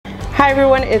Hi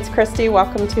everyone, it's Kristi.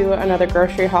 Welcome to another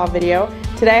grocery haul video.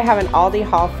 Today I have an Aldi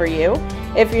haul for you.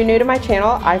 If you're new to my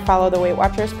channel, I follow the Weight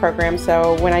Watchers program,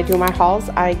 so when I do my hauls,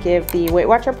 I give the Weight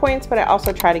Watcher points, but I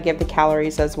also try to give the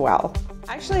calories as well.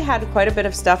 I actually had quite a bit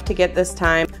of stuff to get this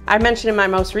time. I mentioned in my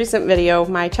most recent video,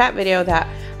 my chat video, that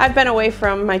I've been away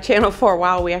from my channel for a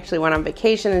while. We actually went on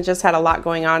vacation and just had a lot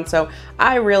going on, so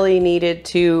I really needed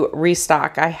to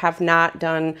restock. I have not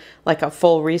done like a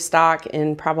full restock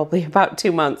in probably about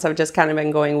 2 months. I've just kind of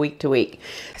been going week to week.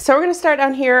 So we're gonna start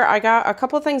down here. I got a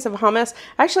couple things of hummus.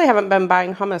 I actually haven't been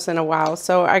buying hummus in a while,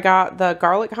 so I got the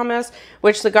garlic hummus,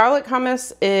 which the garlic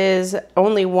hummus is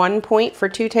only 1 point for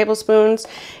 2 tablespoons,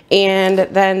 and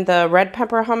then the red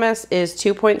pepper hummus is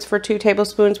 2 points for 2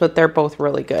 tablespoons, but they're both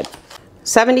really good.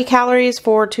 70 calories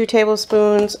for 2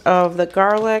 tablespoons of the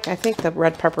garlic. I think the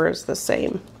red pepper is the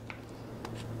same.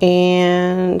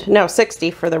 And no,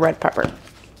 60 for the red pepper.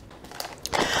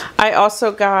 I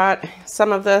also got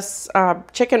some of this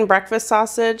chicken breakfast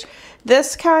sausage.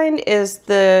 This kind is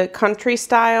the country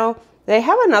style. They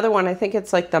have another one, I think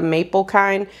it's like the maple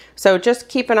kind. So just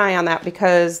keep an eye on that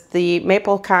because the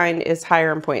maple kind is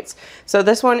higher in points. So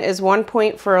this one is 1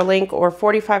 point for a link or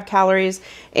 45 calories.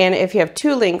 And if you have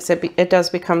 2 links, it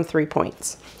does become 3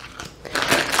 points.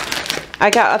 I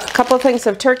got a couple of things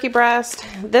of turkey breast.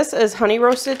 This is honey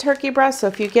roasted turkey breast. So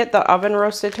if you get the oven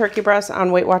roasted turkey breast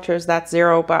on Weight Watchers, that's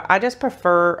 0, but I just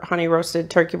prefer honey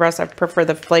roasted turkey breast. I prefer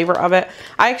the flavor of it.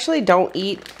 I actually don't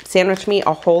eat sandwich meat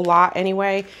a whole lot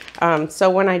anyway.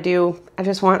 So when I do, I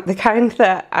just want the kind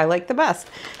that I like the best.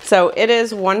 So it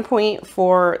is 1 point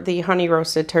for the honey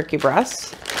roasted turkey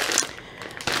breast.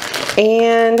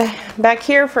 And back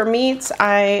here for meats,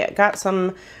 I got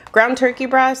some ground turkey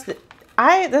breast.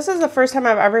 This is the first time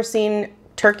I've ever seen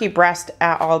turkey breast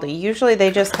at Aldi. Usually they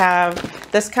just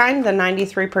have this kind, the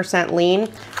 93% lean,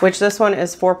 which this one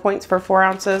is 4 points for 4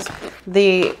 ounces.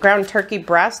 The ground turkey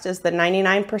breast is the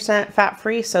 99%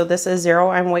 fat-free, so this is 0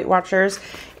 on Weight Watchers.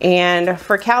 And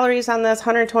for calories on this,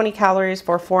 120 calories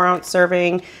for a 4-ounce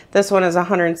serving. This one is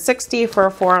 160 for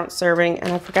a 4-ounce serving,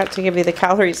 and I forgot to give you the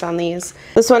calories on these.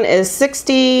 This one is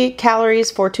 60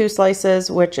 calories for 2 slices,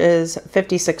 which is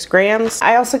 56 grams.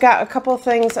 I also got a couple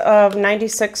things of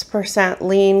 96%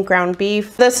 lean ground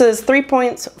beef. This is 3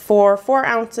 points for 4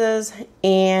 ounces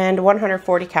and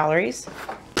 140 calories.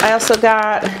 I also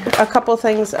got a couple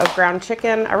things of ground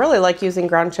chicken. I really like using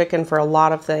ground chicken for a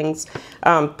lot of things.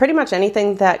 Pretty much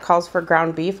anything that calls for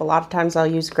ground beef. A lot of times I'll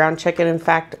use ground chicken. In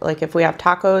fact, like if we have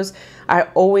tacos, I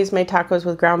always made tacos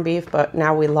with ground beef, but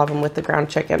now we love them with the ground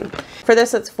chicken. For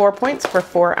this, it's 4 points for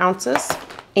 4 ounces.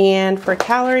 And for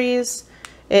calories,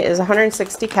 it is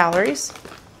 160 calories.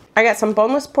 I got some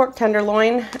boneless pork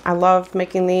tenderloin. I love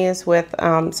making these with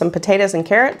some potatoes and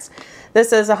carrots.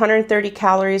 This is 130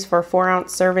 calories for a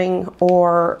 4-ounce serving,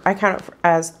 or I count it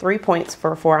as 3 points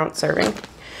for a 4-ounce serving.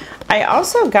 I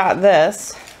also got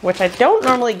this, which I don't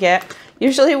normally get.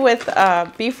 Usually with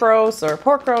beef roast or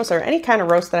pork roast or any kind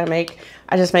of roast that I make,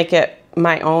 I just make it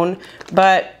my own,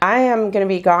 but I am going to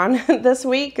be gone this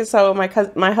week, so my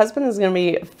husband is going to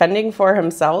be fending for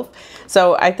himself,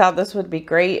 so I thought this would be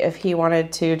great if he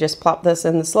wanted to just plop this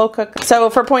in the slow cook. So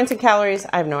for points and calories,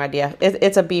 I have no idea.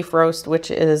 It's a beef roast,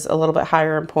 which is a little bit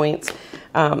higher in points,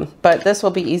 but this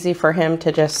will be easy for him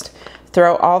to just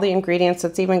throw all the ingredients.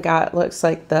 It's even got, looks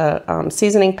like the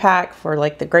seasoning pack for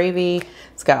like the gravy.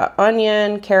 It's got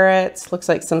onion, carrots, looks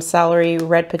like some celery,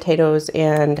 red potatoes,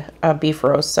 and a beef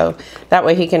roast. So that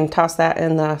way he can toss that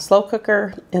in the slow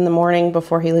cooker in the morning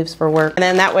before he leaves for work. And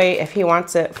then that way, if he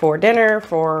wants it for dinner,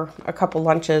 for a couple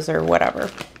lunches or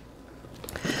whatever.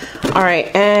 All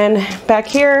right, and back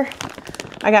here,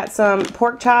 I got some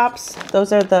pork chops.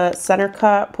 Those are the center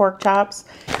cut pork chops.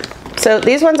 So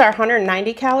these ones are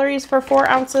 190 calories for 4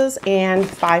 ounces and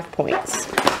 5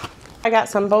 points. I got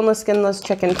some boneless, skinless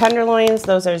chicken tenderloins.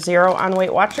 Those are 0 on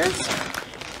Weight Watchers.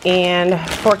 And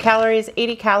for calories,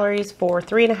 80 calories for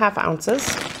 3.5 ounces.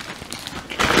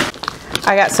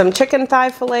 I got some chicken thigh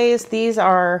fillets. These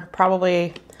are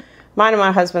probably mine and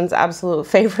my husband's absolute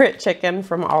favorite chicken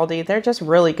from Aldi. They're just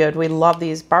really good. We love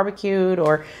these barbecued,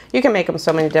 or you can make them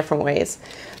so many different ways.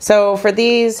 So for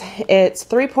these, it's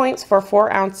 3 points for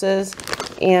 4 ounces.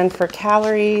 And for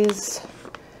calories,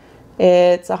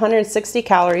 it's 160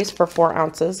 calories for 4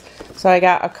 ounces. So I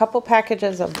got a couple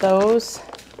packages of those.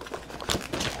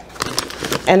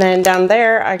 And then down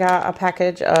there, I got a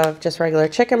package of just regular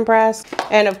chicken breast.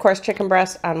 And of course, chicken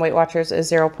breast on Weight Watchers is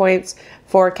 0 points.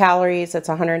 For calories, it's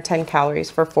 110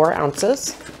 calories for 4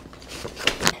 ounces.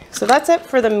 So that's it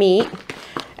for the meat.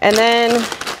 And then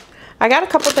I got a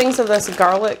couple things of this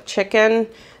garlic chicken.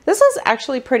 This is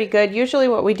actually pretty good. Usually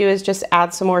what we do is just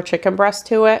add some more chicken breast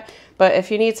to it. But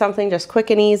if you need something just quick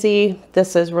and easy,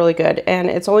 this is really good. And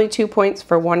it's only 2 points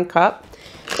for 1 cup.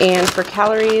 And for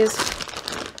calories,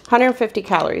 150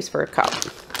 calories for a cup.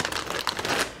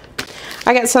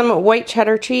 I got some white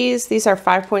cheddar cheese. These are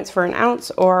 5 points for an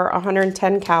ounce or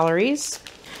 110 calories.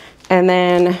 And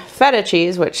then feta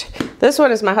cheese, which this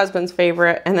one is my husband's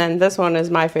favorite, and then this one is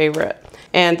my favorite.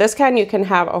 And this kind you can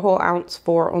have a whole ounce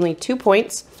for only 2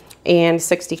 points and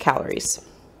 60 calories.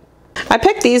 I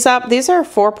picked these up. These are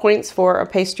 4 points for a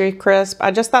pastry crisp.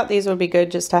 I just thought these would be good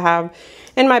just to have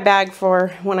in my bag for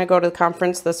when I go to the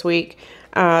conference this week.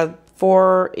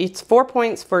 It's 4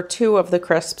 points for 2 of the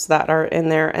crisps that are in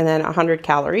there, and then 100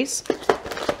 calories.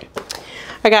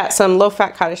 I got some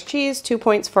low-fat cottage cheese, 2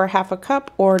 points for half a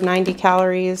cup or 90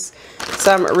 calories.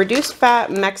 Some reduced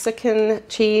fat Mexican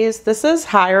cheese. This is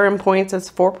higher in points. It's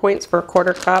 4 points for a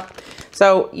quarter cup.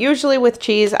 So usually with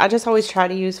cheese, I just always try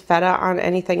to use feta on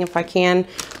anything if I can.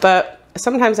 But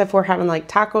sometimes if we're having like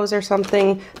tacos or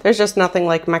something, there's just nothing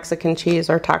like Mexican cheese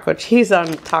or taco cheese on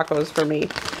tacos for me.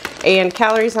 And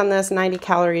calories on this, 90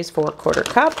 calories for a quarter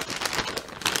cup.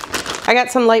 I got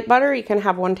some light butter. You can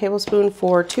have 1 tablespoon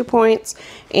for 2 points.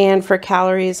 And for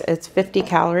calories, it's 50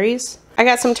 calories. I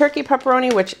got some turkey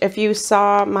pepperoni, which if you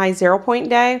saw my 0 point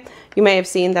day, you may have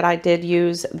seen that I did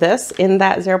use this in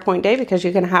that 0 point day because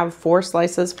you can have 4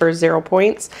 slices for 0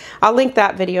 points. I'll link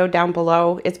that video down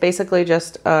below. It's basically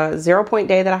just a 0 point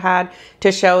day that I had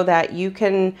to show that you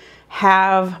can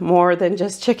have more than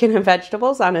just chicken and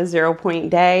vegetables on a 0 point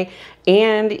day,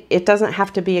 and it doesn't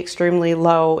have to be extremely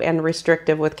low and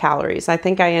restrictive with calories. I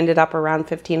think I ended up around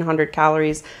 1,500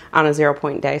 calories on a 0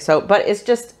 point day. So, but it's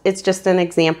just an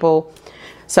example.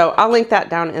 So I'll link that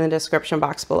down in the description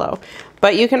box below.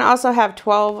 But you can also have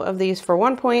 12 of these for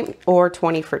 1 point or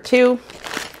 20 for 2.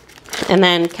 And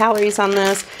then calories on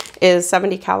this is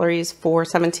 70 calories for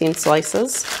 17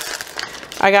 slices.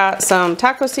 I got some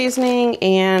taco seasoning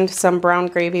and some brown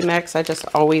gravy mix. I just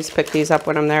always pick these up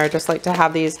when I'm there. I just like to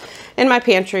have these in my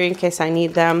pantry in case I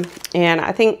need them. And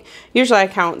I think usually I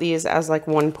count these as like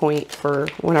 1 point for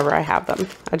whenever I have them.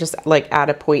 I just like add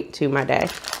a point to my day.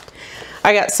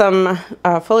 I got some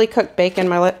fully cooked bacon.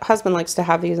 My husband likes to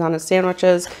have these on his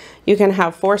sandwiches. You can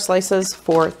have 4 slices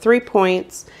for 3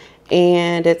 points,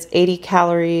 and it's 80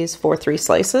 calories for 3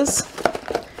 slices.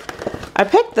 I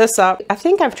picked this up. I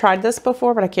think I've tried this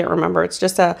before, but I can't remember. It's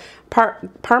just a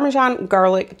Parmesan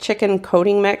garlic chicken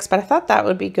coating mix, but I thought that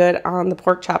would be good on the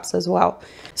pork chops as well.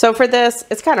 So for this,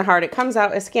 it's kind of hard. It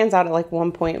scans out at like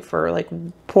 1 point for like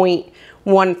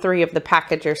 0.13 of the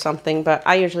package or something, but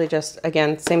I usually just,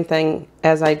 again, same thing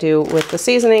as I do with the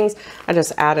seasonings. I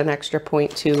just add an extra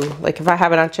point to, like if I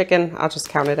have it on chicken, I'll just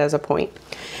count it as a point.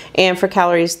 And for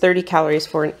calories, 30 calories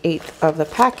for 1/8 of the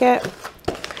packet.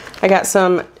 I got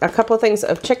a couple of things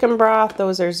of chicken broth.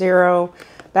 Those are 0.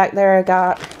 Back there I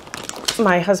got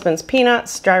my husband's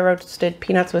peanuts, dry roasted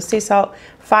peanuts with sea salt,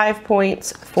 5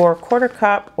 points for a quarter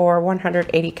cup or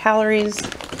 180 calories.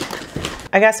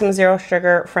 I got some 0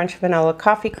 sugar French vanilla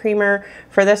coffee creamer.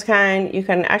 For this kind, you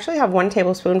can actually have 1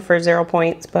 tablespoon for 0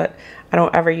 points, but I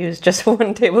don't ever use just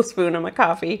 1 tablespoon of my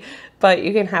coffee. But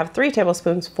you can have 3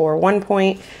 tablespoons for 1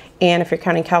 point, and if you're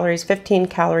counting calories, 15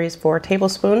 calories for a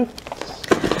tablespoon.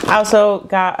 I also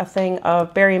got a thing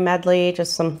of berry medley,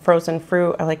 just some frozen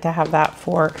fruit. I like to have that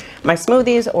for my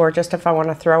smoothies or just if I want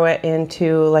to throw it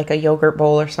into like a yogurt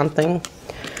bowl or something.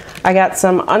 I got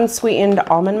some unsweetened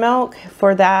almond milk.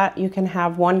 For that, you can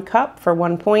have 1 cup for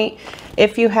 1 point.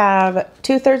 If you have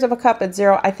 2/3 of a cup, it's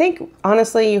 0. I think,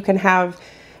 honestly, you can have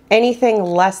anything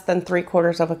less than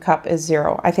 3/4 of a cup is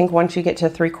 0. I think once you get to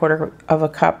 3/4 of a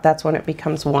cup, that's when it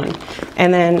becomes 1.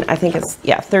 And then I think it's,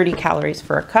 yeah, 30 calories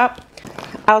for a cup.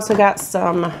 I also got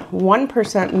some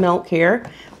 1% milk here.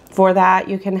 For that,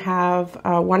 you can have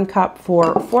 1 cup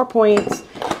for 4 points,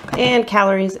 and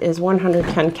calories is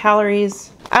 110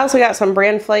 calories. I also got some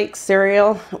Bran Flakes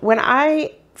cereal. When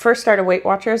I first started Weight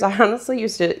Watchers, I honestly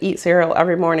used to eat cereal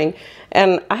every morning,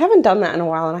 and I haven't done that in a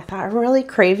while, and I thought I'm really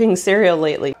craving cereal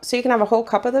lately. So you can have a whole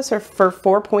cup of this for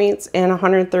 4 points and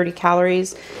 130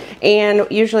 calories. And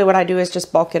usually what I do is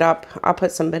just bulk it up. I'll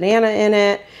put some banana in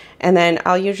it, and then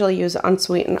I'll usually use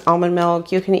unsweetened almond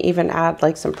milk. You can even add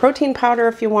like some protein powder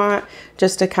if you want,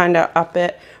 just to kind of up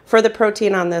it. For the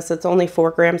protein on this, it's only 4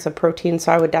 grams of protein,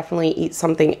 so I would definitely eat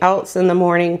something else in the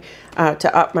morning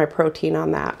to up my protein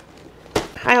on that.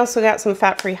 I also got some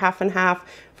fat-free half and half.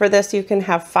 For this, you can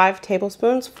have 5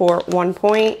 tablespoons for 1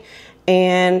 point,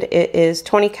 and it is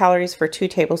 20 calories for 2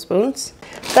 tablespoons.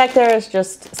 Back there is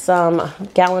just some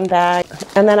gallon bag.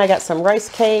 And then I got some rice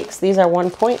cakes. These are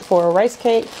 1 point for a rice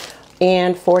cake,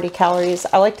 and 40 calories.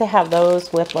 I like to have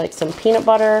those with like some peanut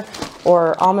butter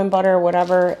or almond butter or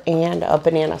whatever, and a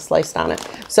banana sliced on it.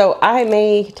 So I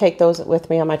may take those with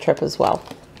me on my trip as well.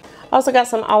 I also got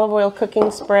some olive oil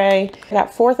cooking spray. I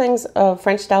got 4 things of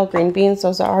French style green beans.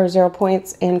 Those are 0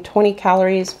 points and 20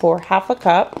 calories for half a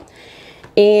cup.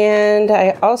 And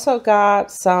I also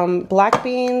got some black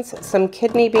beans, some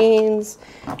kidney beans,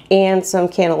 and some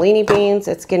cannellini beans.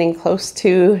 It's getting close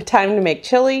to time to make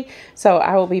chili, so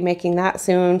I will be making that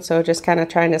soon. So just kind of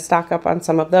trying to stock up on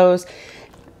some of those.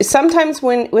 Sometimes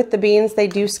with the beans, they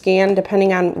do scan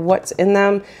depending on what's in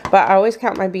them, but I always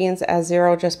count my beans as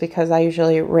 0 just because I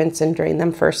usually rinse and drain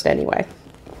them first anyway.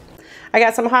 I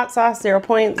got some hot sauce, 0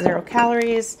 points, 0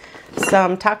 calories,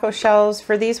 some taco shells.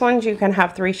 For these ones, you can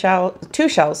have 2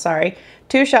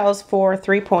 shells for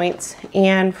 3 points,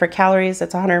 and for calories,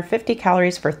 it's 150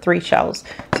 calories for 3 shells,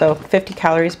 so 50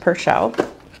 calories per shell.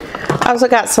 I also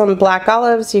got some black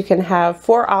olives. You can have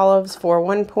 4 olives for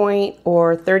 1 point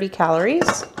or 30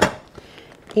 calories.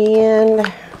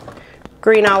 And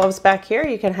green olives back here,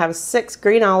 you can have 6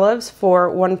 green olives for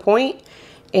 1 point.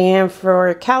 And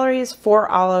for calories, 4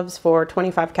 olives for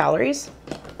 25 calories.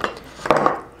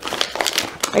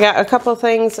 I got a couple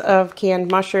things of canned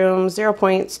mushrooms, 0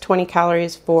 points, 20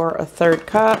 calories for a 1/3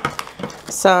 cup.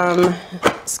 Some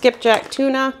skipjack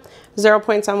tuna, 0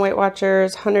 points on Weight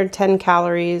Watchers, 110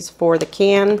 calories for the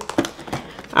can.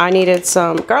 I needed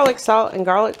some garlic salt and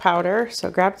garlic powder, so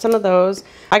grabbed some of those.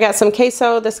 I got some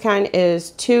queso. This kind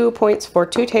is 2 points for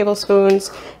 2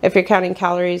 tablespoons. If you're counting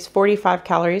calories, 45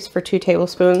 calories for 2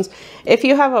 tablespoons. If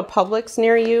you have a Publix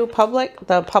near you,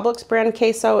 the Publix brand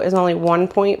queso is only 1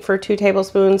 point for 2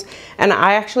 tablespoons, and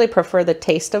I actually prefer the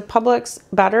taste of Publix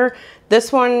better.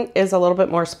 This one is a little bit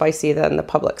more spicy than the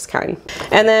Publix kind.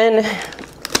 And then,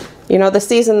 you know, the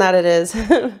season that it is.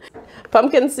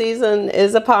 Pumpkin season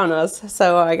is upon us,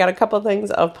 so I got a couple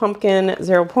things of pumpkin,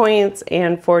 0 points,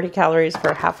 and 40 calories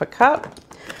for half a cup.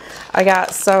 I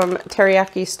got some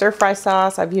teriyaki stir-fry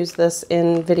sauce. I've used this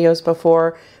in videos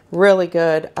before. Really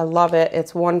good. I love it.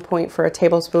 It's 1 point for a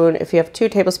tablespoon. If you have 2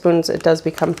 tablespoons, it does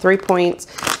become 3 points,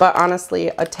 but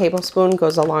honestly, a tablespoon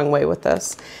goes a long way with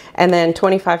this. And then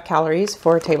 25 calories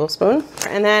for a tablespoon.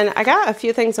 And then I got a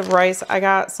few things of rice. I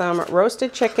got some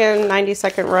roasted chicken,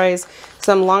 90-second rice,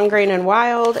 some long grain and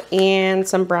wild, and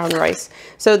some brown rice.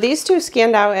 So these two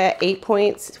scanned out at 8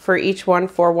 points for each one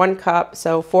for 1 cup.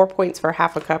 So 4 points for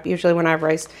half a cup. Usually when I have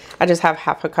rice, I just have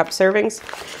half a cup servings.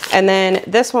 And then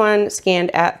this one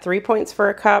scanned at 3 points for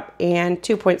a cup and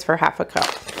 2 points for half a cup.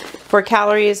 For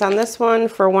calories on this one,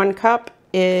 for 1 cup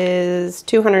is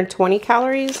 220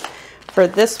 calories. For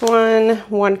this one,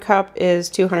 1 cup is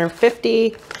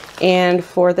 250. And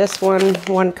for this one,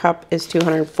 1 cup is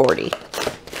 240.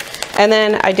 And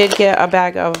then I did get a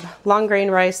bag of long grain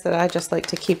rice that I just like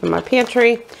to keep in my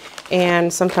pantry.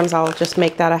 And sometimes I'll just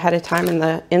make that ahead of time in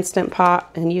the Instant Pot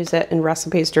and use it in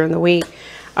recipes during the week.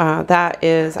 That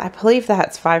is, I believe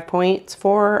that's 5 points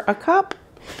for a cup.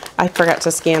 I forgot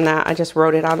to scan that. I just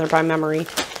wrote it on there by memory.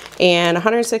 And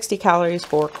 160 calories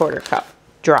for quarter cup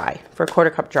dry, quarter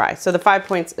cup dry. So the 5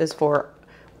 points is for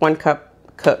 1 cup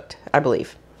cooked, I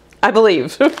believe.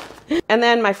 And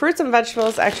then my fruits and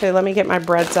vegetables, actually, let me get my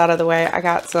breads out of the way. I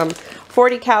got some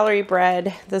 40 calorie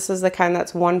bread. This is the kind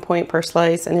that's 1 point per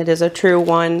slice, and it is a true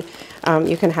one.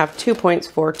 You can have 2 points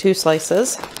for 2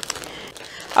 slices.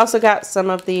 Also got some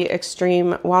of the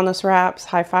extreme wellness wraps,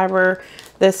 high fiber.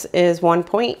 This is 1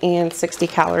 point and 60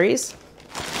 calories.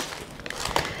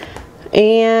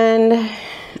 And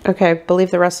okay, I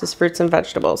believe the rest is fruits and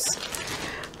vegetables.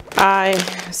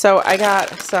 So I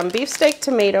got some beefsteak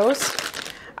tomatoes.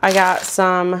 I got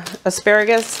some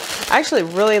asparagus. I actually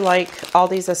really like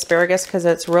Aldi's asparagus because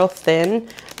it's real thin.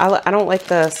 I don't like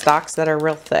the stalks that are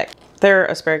real thick. Their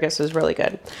asparagus is really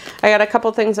good. I got a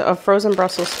couple things of frozen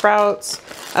Brussels sprouts,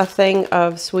 a thing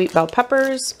of sweet bell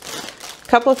peppers, a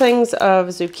couple things of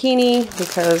zucchini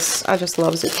because I just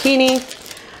love zucchini.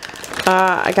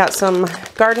 I got some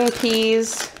garden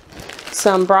peas,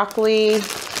 some broccoli,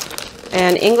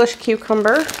 and English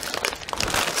cucumber,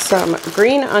 some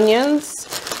green onions.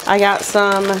 I got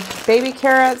some baby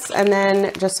carrots and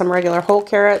then just some regular whole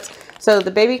carrots. So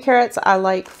the baby carrots I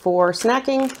like for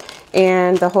snacking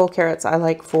and the whole carrots I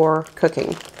like for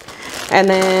cooking. And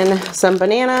then some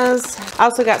bananas. I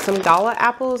also got some Gala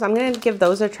apples. I'm going to give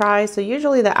those a try. So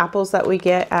usually the apples that we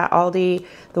get at Aldi,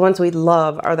 the ones we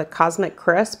love, are the Cosmic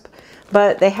Crisp.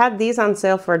 But they had these on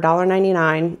sale for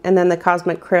 $1.99 and then the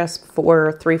Cosmic Crisp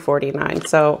for $3.49.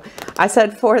 So I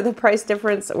said for the price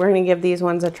difference, we're going to give these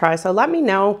ones a try. So let me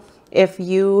know if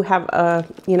you have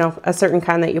a certain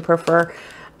kind that you prefer.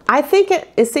 I think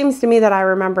it seems to me that I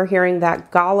remember hearing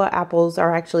that Gala apples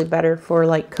are actually better for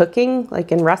like cooking,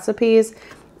 like in recipes,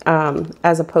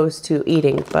 as opposed to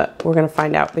eating, but we're gonna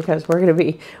find out because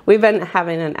we've been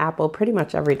having an apple pretty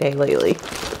much every day lately.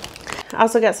 I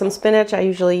also got some spinach. I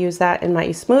usually use that in my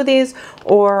smoothies,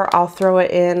 or I'll throw it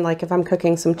in like if I'm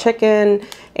cooking some chicken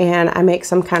and I make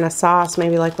some kind of sauce,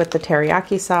 maybe like with the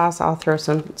teriyaki sauce, I'll throw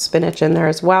some spinach in there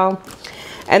as well.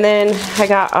 And then I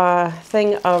got a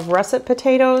thing of russet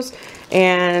potatoes,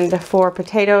 and for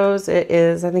potatoes it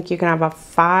is, I think you can have a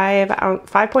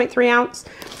 5.3 ounce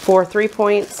for 3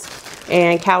 points,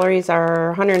 and calories are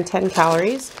 110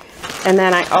 calories. And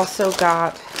then I also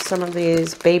got some of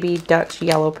these baby Dutch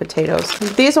yellow potatoes.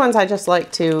 These ones I just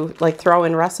like to throw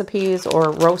in recipes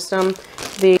or roast them.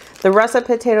 The russet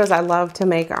potatoes I love to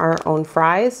make our own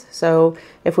fries. So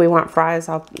if we want fries,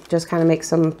 I'll just kind of make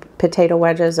some potato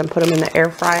wedges and put them in the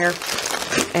air fryer.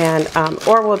 And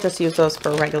or we'll just use those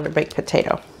for regular baked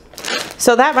potato.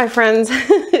 So that, my friends,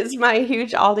 is my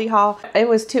huge Aldi haul. It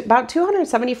was about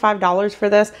 $275 for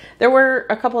this. There were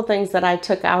a couple of things that I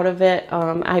took out of it.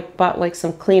 I bought like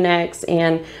some Kleenex,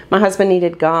 and my husband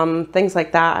needed gum, things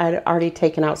like that I had already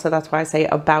taken out. So that's why I say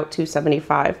about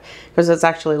 $275, because it's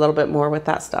actually a little bit more with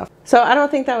that stuff. So I don't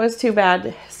think that was too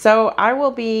bad. So I will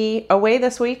be away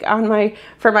this week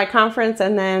for my conference,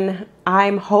 and then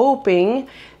I'm hoping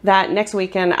that next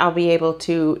weekend I'll be able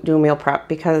to do meal prep,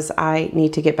 because I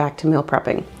need to get back to meal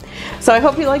prepping. So I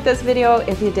hope you liked this video.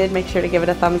 If you did, make sure to give it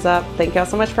a thumbs up. Thank you all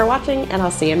so much for watching, and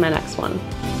I'll see you in my next one.